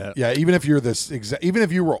can see yeah, that. yeah. Even if you're this even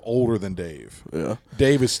if you were older than Dave, Yeah.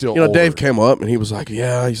 Dave is still. You know, older. Dave came up and he was like,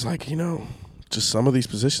 "Yeah," he's like, just some of these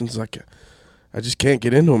positions, like, I just can't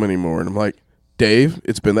get into them anymore. And I'm like, Dave,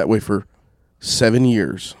 it's been that way for 7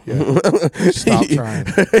 years. Yeah. Stop trying.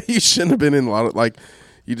 You shouldn't have been in a lot of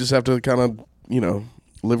you just have to kind of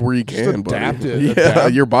live where you Just can, adapt buddy. it, Yeah,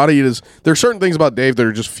 adapt. your body is. There's certain things about Dave that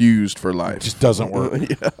are just fused for life. It just doesn't work.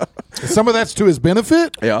 Yeah. Some of that's to his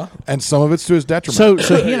benefit, Yeah. and some of it's to his detriment.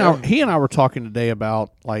 So he and I were talking today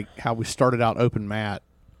about like how we started out open mat.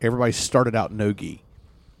 Everybody started out no-gi.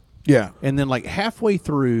 Yeah. And then like halfway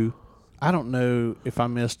through, I don't know if I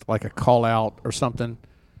missed like a call out or something,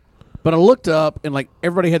 but I looked up and like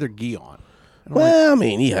everybody had their gi on. And I'm like, Well, I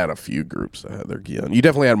mean, you had a few groups that had their gi on. You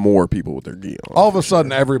definitely had more people with their gi on. All of a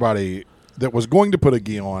sudden, everybody that was going to put a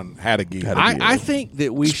gi on had a gi. I think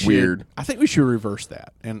that we It's should. weird. I think we should reverse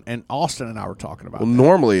that. And Austin and I were talking about. Well, that.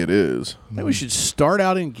 normally it is. I think we should start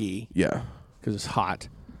out in gi Yeah. because it's hot,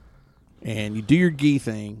 and you do your gi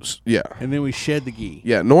thing, Yeah. and then we shed the gi.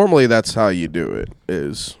 Yeah, normally that's how you do it,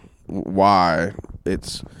 is why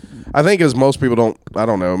it's... I think as most people don't... I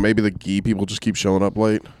don't know, maybe the gi people just keep showing up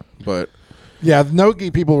late, but... Yeah, the no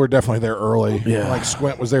gi people were definitely there early. Yeah. Like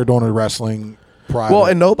Squint was there doing a wrestling private. Well,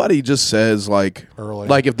 and nobody just says, like... Early.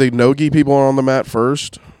 Like, if the no-gi people are on the mat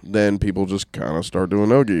first, then people just kind of start doing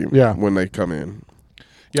no-gi when they come in.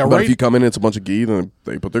 yeah, But if you come in, it's a bunch of gi, then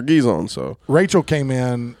they put their gis on, so... Rachel came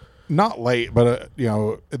in not late, but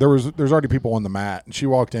there's already people on the mat, and she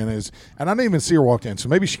walked in and I didn't even see her walk in, so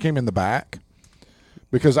maybe she came in the back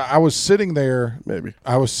because I was sitting there. Maybe.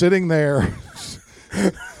 I was sitting there.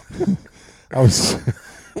 I was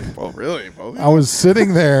Oh, really? I was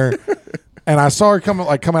sitting there, and I saw her coming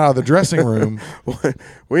out of the dressing room.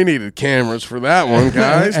 We needed cameras for that one,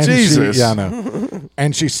 guys. And Jesus. I know.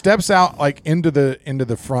 And she steps out like into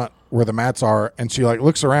the front where the mats are, and she like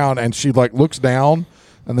looks around, and she like looks down,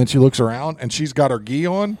 and then she looks around, and she's got her gi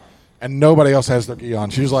on, and nobody else has their gi on.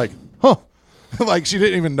 She's like, huh. Like she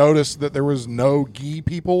didn't even notice that there was no gi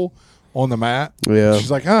people on the mat. Yeah. She's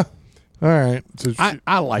like, huh. All right. So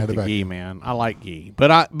I like the back. gi, man. I like gi,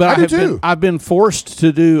 but I do have too. I've been forced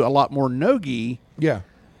to do a lot more no gi Yeah.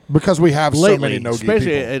 Because we have so lately, many no gi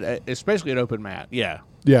especially people. especially at open mat. Yeah,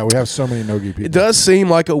 Yeah, we have so many no gi people. It does seem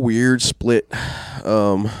like a weird split,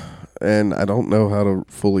 and I don't know how to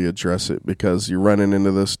fully address it because you're running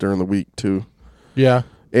into this during the week too. Yeah.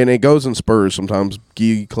 And it goes in spurs. Sometimes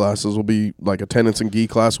gi classes will be like attendance in gi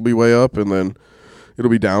class will be way up, and then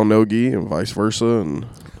it'll be down no gi, and vice versa. And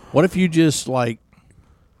what if you just like,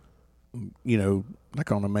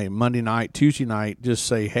 like on a Monday night, Tuesday night, just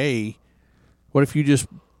say, hey, what if you just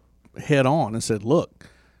head on and said, look,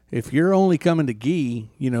 if you're only coming to gi,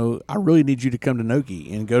 I really need you to come to no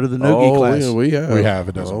gi and go to the no gi class. Yeah, we have. We have.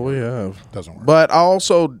 It doesn't Oh, work. we have. Doesn't work. But I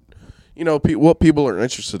also, what people are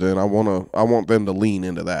interested in, I want them to lean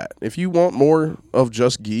into that. If you want more of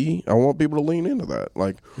just gi, I want people to lean into that.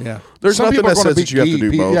 Like, Yeah. there's Some nothing people are that gonna says be that you have to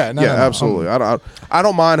gi do both. yeah, no, no, absolutely. I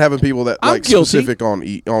don't mind having people that I'm like guilty. specific on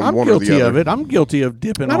I'm one or the guilty other. of it. I'm guilty of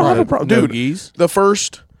dipping I don't on have a problem, no dude. gis. The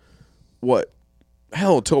first,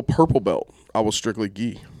 till purple belt, I was strictly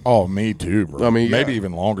gi. Oh, me too, bro. I mean, maybe yeah.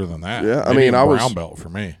 even longer than that. Yeah, I Maybe mean, even I was- brown belt for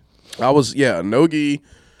me. I was no gi.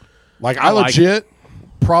 Like I like legit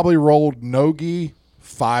probably rolled no gi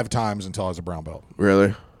 5 times until I was a brown belt.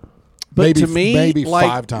 Really? But maybe, to me, maybe like,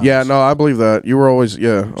 5 times. Yeah, no, I believe that. You were always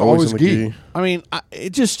always in the gi. gi. I mean,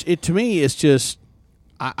 to me, it's just,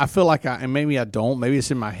 I feel like and maybe I don't, maybe it's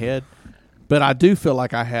in my head, but I do feel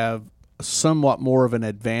like I have somewhat more of an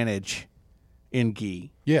advantage in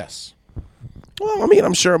gi. Yes. Well, I mean,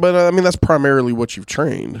 I'm sure, but that's primarily what you've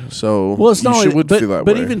trained. So Well, it's not you only, would feel that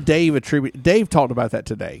but way. even Dave talked about that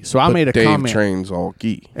today. So I But made a Dave comment. trains all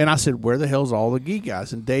gi. And I said, where the hell's all the gi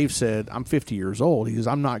guys? And Dave said, I'm 50 years old. He says,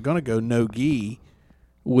 I'm not going to go no gi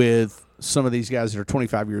with some of these guys that are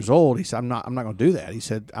 25 years old. He said, I'm not going to do that. He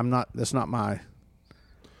said, that's not my,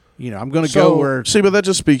 I'm going to go where. See, but that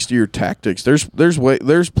just speaks to your tactics.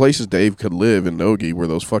 There's places Dave could live in no-gi where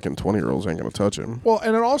those fucking 20-year-olds ain't going to touch him. Well,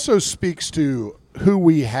 and it also speaks to who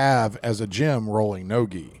we have as a gym rolling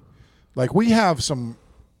no-gi. Like we have some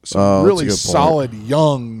that's a really good point. solid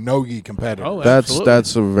young no-gi competitors. Oh, That's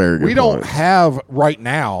absolutely. a very good We don't point. have right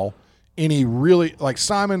now any really, like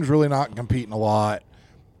Simon's really not competing a lot,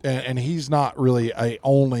 and he's not really a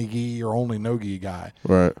only gi or only no gi guy.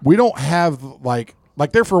 Right. We don't have like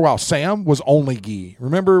there for a while. Sam was only gi.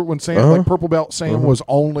 Remember when Sam like purple belt Sam was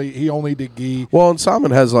he only did gi. Well, and Simon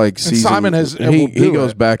has like seasons. Simon has- he will do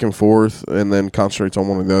goes it. back and forth and then concentrates on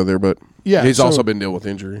one or the other. But Yeah, he's so- also been dealing with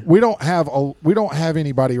injury. We don't have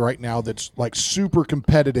anybody right now that's like super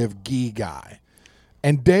competitive gi guy.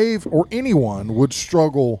 And Dave or anyone would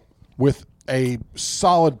struggle with a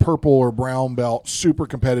solid purple or brown belt, super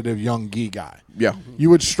competitive young gi guy. Yeah. You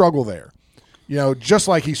would struggle there. Just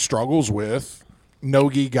like he struggles with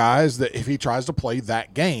no-gi guys that if he tries to play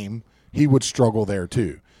that game, he would struggle there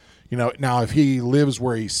too. Now if he lives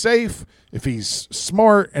where he's safe, if he's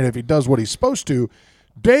smart, and if he does what he's supposed to,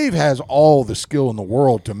 Dave has all the skill in the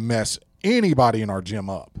world to mess anybody in our gym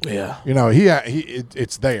up. Yeah.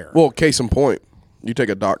 It's there. Well, case in point, you take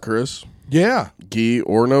a Doc Chris, Yeah. gi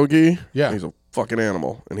or no gi. Yeah. He's a fucking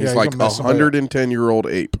animal, and Yeah, he's he's like gonna mess somebody up. 110-year-old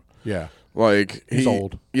ape. Yeah. Like He's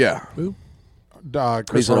old. Yeah. Who? Chris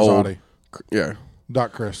He's an old- Rosati. Yeah.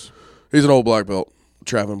 Doc Chris. He's an old black belt,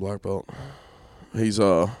 traveling black belt. He's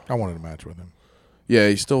I wanted to match with him. yeah,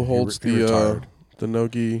 he still holds he retired. the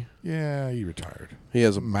no-gi. Yeah, he retired. He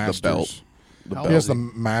has the Masters. belt. The How belt. He has the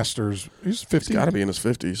Masters. He's 50. He's got to be in his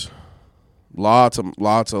 50s. Lots of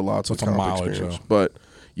That's a comp mileage, experience. though. But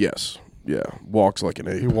yes, yeah, walks like an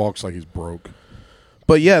ape. He walks like he's broke.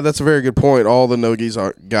 But yeah, that's a very good point. All the no-gis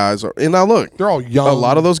guys are, and now look, They're all young. a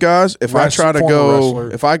lot of those guys. If I try to former go,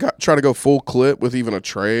 wrestler. if I try to go full clip with even a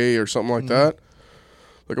tray or something like that,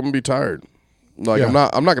 like I'm gonna be tired. Like Yeah.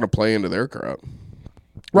 I'm not gonna play into their crowd.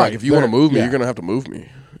 Right. Like if you want to move me, yeah. you're gonna have to move me.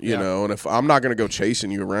 You Yeah. know, and if I'm not gonna go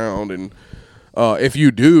chasing you around, and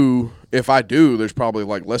if I do, there's probably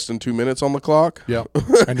like less than 2 minutes on the clock. Yep.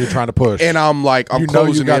 And you're trying to push. And I'm like, I'm You know you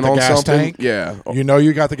closing got in the on gas something. tank. Yeah. You know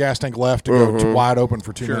you got the gas tank left to go to wide open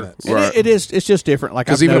for 2 minutes. And Right. it's just different. Like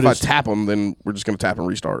Because I've even noticed, if I tap them, then we're just gonna tap and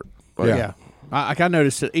restart. Like, Yeah. yeah, I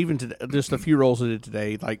noticed that even today, just a few rolls I did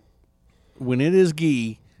today. Like when it is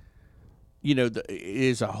gi, you know, it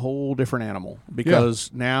is a whole different animal because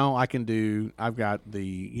now I can do. I've got the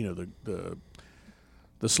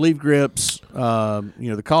sleeve grips,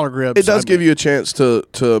 the collar grips. It does give you a chance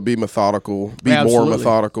to be methodical, be more Absolutely.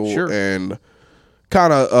 methodical, Sure. and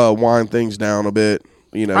kind of wind things down a bit.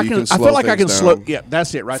 You know, I you can slow I feel like I can things slow. down. Yeah,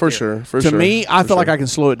 that's it right For there. sure, for to sure, me, I for feel like sure. I can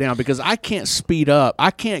slow it down because I can't speed up. I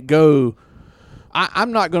can't go.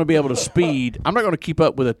 I'm not going to be able to speed. I'm not going to keep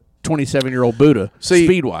up with a 27-year-old Buddha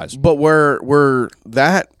speed wise. But where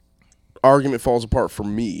that argument falls apart for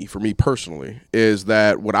me personally, is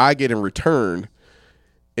that what I get in return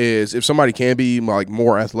is if somebody can be like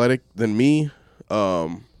more athletic than me,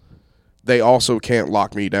 they also can't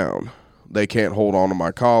lock me down. They can't hold on to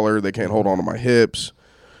my collar. They can't hold on to my hips.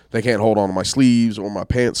 They can't hold on to my sleeves or my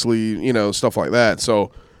pant sleeve, stuff like that.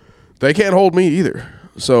 So they can't hold me either.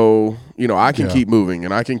 So, I can keep moving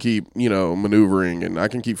and I can keep, maneuvering and I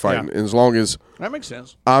can keep fighting. Yeah. And as long as That makes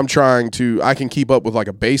sense. I can keep up with like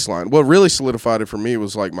a baseline. What really solidified it for me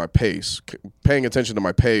was like my pace. Paying attention to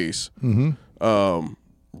my pace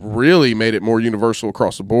really made it more universal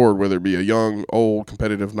across the board, whether it be a young, old,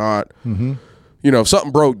 competitive, not. Mm-hmm. If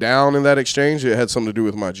something broke down in that exchange, it had something to do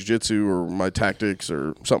with my jiu-jitsu or my tactics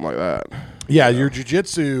or something like that. Yeah, your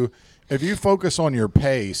jiu-jitsu, if you focus on your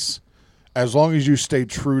pace, as long as you stay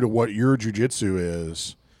true to what your jiu-jitsu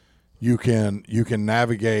is, you can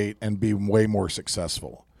navigate and be way more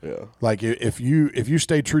successful. Yeah. Like if you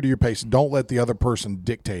stay true to your pace, don't let the other person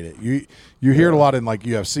dictate it. You hear it a lot in like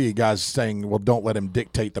UFC guys saying, "Well, don't let him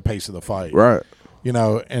dictate the pace of the fight." Right.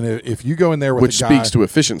 And if you go in there with Which a guy, speaks to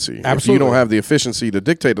efficiency. If you Absolutely. don't have the efficiency to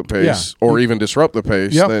dictate the pace or even disrupt the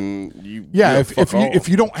pace, then you if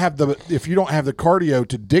you don't have the cardio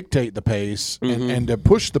to dictate the pace and to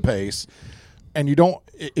push the pace, and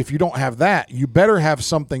if you don't have that, you better have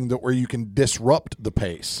something where you can disrupt the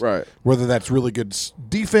pace. Right. Whether that's really good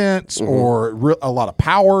defense or a lot of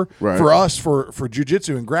power. Right. For us, for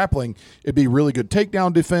jiu-jitsu and grappling, it'd be really good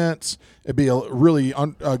takedown defense. It'd be a really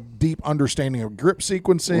deep understanding of grip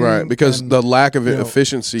sequencing. Right, because the lack of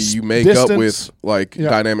efficiency you make up with like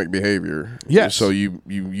dynamic behavior. Yes. So you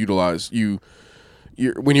utilize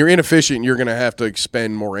when you're inefficient, you're going to have to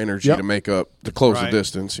expend more energy to make up to close the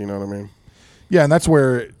distance. You know what I mean? Yeah, and that's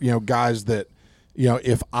where guys that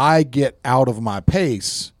if I get out of my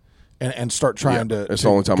pace and start trying to, that's the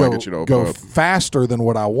only time I get you to open go up. faster than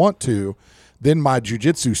what I want to, then my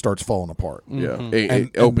jiu-jitsu starts falling apart. Yeah,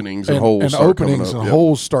 openings and holes, and start openings coming up. and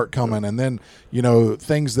holes start coming, and then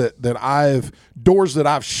things doors that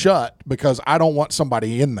I've shut because I don't want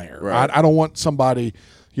somebody in there. Right. I don't want somebody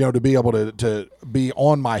to be able to be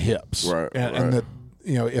on my hips. Right, And that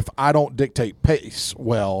if I don't dictate pace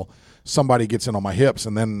well, somebody gets in on my hips,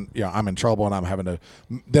 and then I'm in trouble, and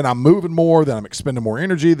then I'm moving more, then I'm expending more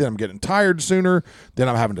energy, then I'm getting tired sooner, then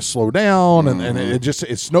I'm having to slow down, and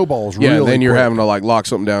it snowballs really and then you're quick. having to like lock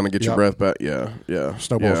something down and get your breath back. Yeah.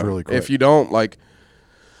 Snowballs really quick. If you don't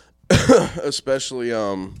especially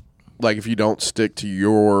like if you don't stick to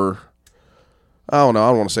your, I don't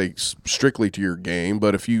want to say strictly to your game,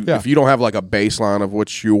 but if you don't have like a baseline of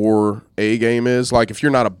what your A game is, like if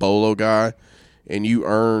you're not a bolo guy and you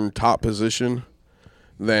earn top position,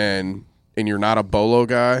 and you're not a bolo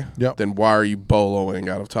guy, then why are you boloing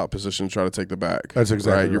out of top position to try to take the back? That's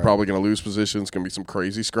exactly right. You're right. probably going to lose position. It's going to be some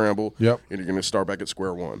crazy scramble. Yep. And you're going to start back at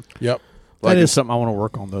square one. Yep. That is something I want to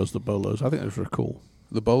work on. The bolos. I think those are cool.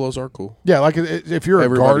 The bolos are cool. Yeah, like if you're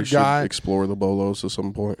Everybody a guard should guy explore the bolos at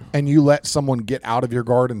some point. and you let someone get out of your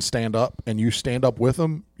guard and stand up, and you stand up with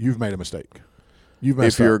them, you've made a mistake. You've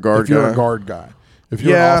messed If you're up. a guard If you're guy? a guard guy. If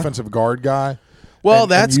you're an offensive guard guy, Well,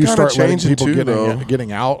 and that's you kind of start letting changing people too, though.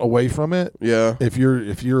 getting out away from it. Yeah. If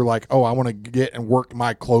you're like, oh, I want to get and work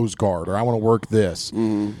my clothes guard, or I want to work this,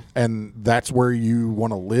 and that's where you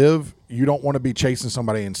want to live. You don't want to be chasing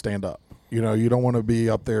somebody and stand up. You know, you don't want to be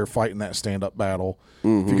up there fighting that stand up battle.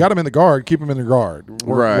 If you got them in the guard, keep them in the guard.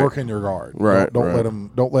 Work in your guard. Right.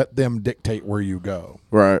 Don't let them dictate where you go.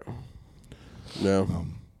 Right. Yeah.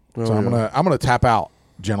 So I'm gonna tap out,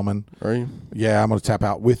 gentlemen. Are you? Yeah, I'm gonna tap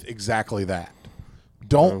out with exactly that.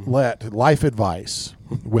 Don't let life advice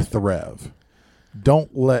with the Rev.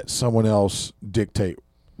 Don't let someone else dictate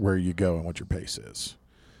where you go and what your pace is.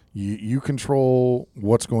 You control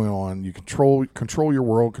what's going on. You control your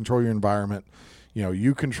world, control your environment. You know,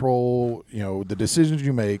 you control, the decisions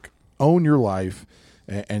you make, own your life,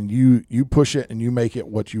 and you push it and you make it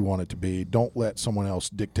what you want it to be. Don't let someone else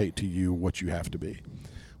dictate to you what you have to be.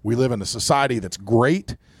 We live in a society that's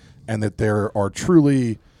great, and that there are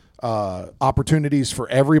truly opportunities for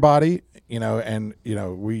everybody, all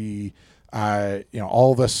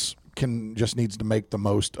of us just needs to make the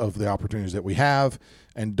most of the opportunities that we have,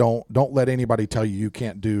 and don't let anybody tell you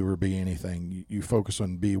can't do or be anything. You focus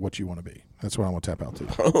on be what you want to be. That's what I want to tap out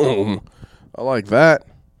to. I like that.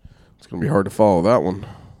 It's going to be hard to follow that one.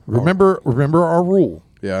 Remember our rule.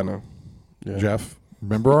 Yeah, I know. Yeah. Jeff,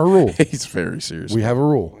 remember our rule. He's very serious. We have a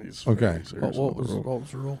rule. Okay. What was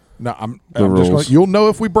the rule? No, I'm rules. just you'll know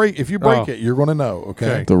if you break it, you're going to know,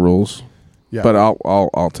 okay? The rules. Yeah. But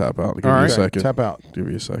I'll tap out. Give me a second. Tap out. Give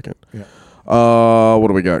me a second. Yeah. What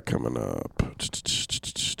do we got coming up?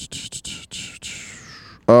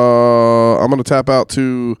 I'm going to tap out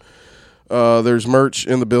to there's merch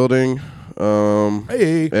in the building.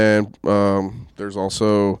 Hey. And there's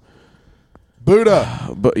also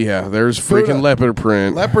Buddha. But yeah, there's freaking Buddha. leopard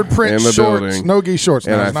print In the shorts, building. No-gi shorts.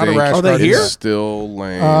 And No, I it's not a think rash Are they guard. here? it's still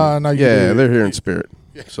lame. No, yeah, they're here in spirit.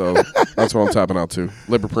 So that's what I'm tapping out to.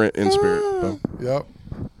 Leopard print in spirit. So. Yep.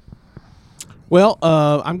 Well,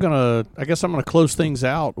 I guess I'm gonna close things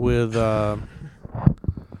out with. We'll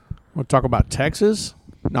talk about Texas.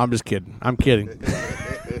 No, I'm just kidding. I'm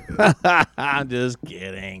just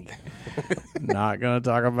kidding. Not gonna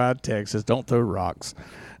talk about Texas. Don't throw rocks.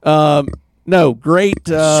 No, great.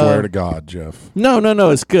 Swear to God, Jeff. No.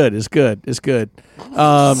 It's good.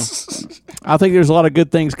 I think there's a lot of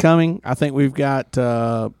good things coming. I think we've got.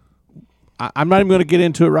 I'm not even going to get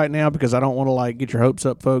into it right now because I don't want to get your hopes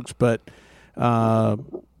up, folks. But CRJ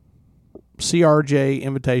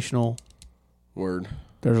Invitational. Word.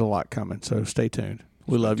 There's a lot coming, so stay tuned.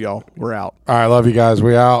 We love y'all. We're out. All right, love you guys.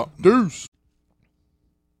 We out. Deuce.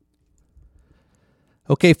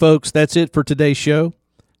 Okay, folks, that's it for today's show.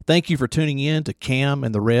 Thank you for tuning in to Cam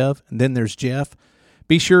and the Rev, and then there's Jeff.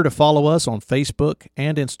 Be sure to follow us on Facebook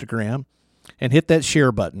and Instagram, and hit that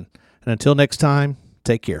share button. And until next time,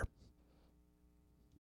 take care.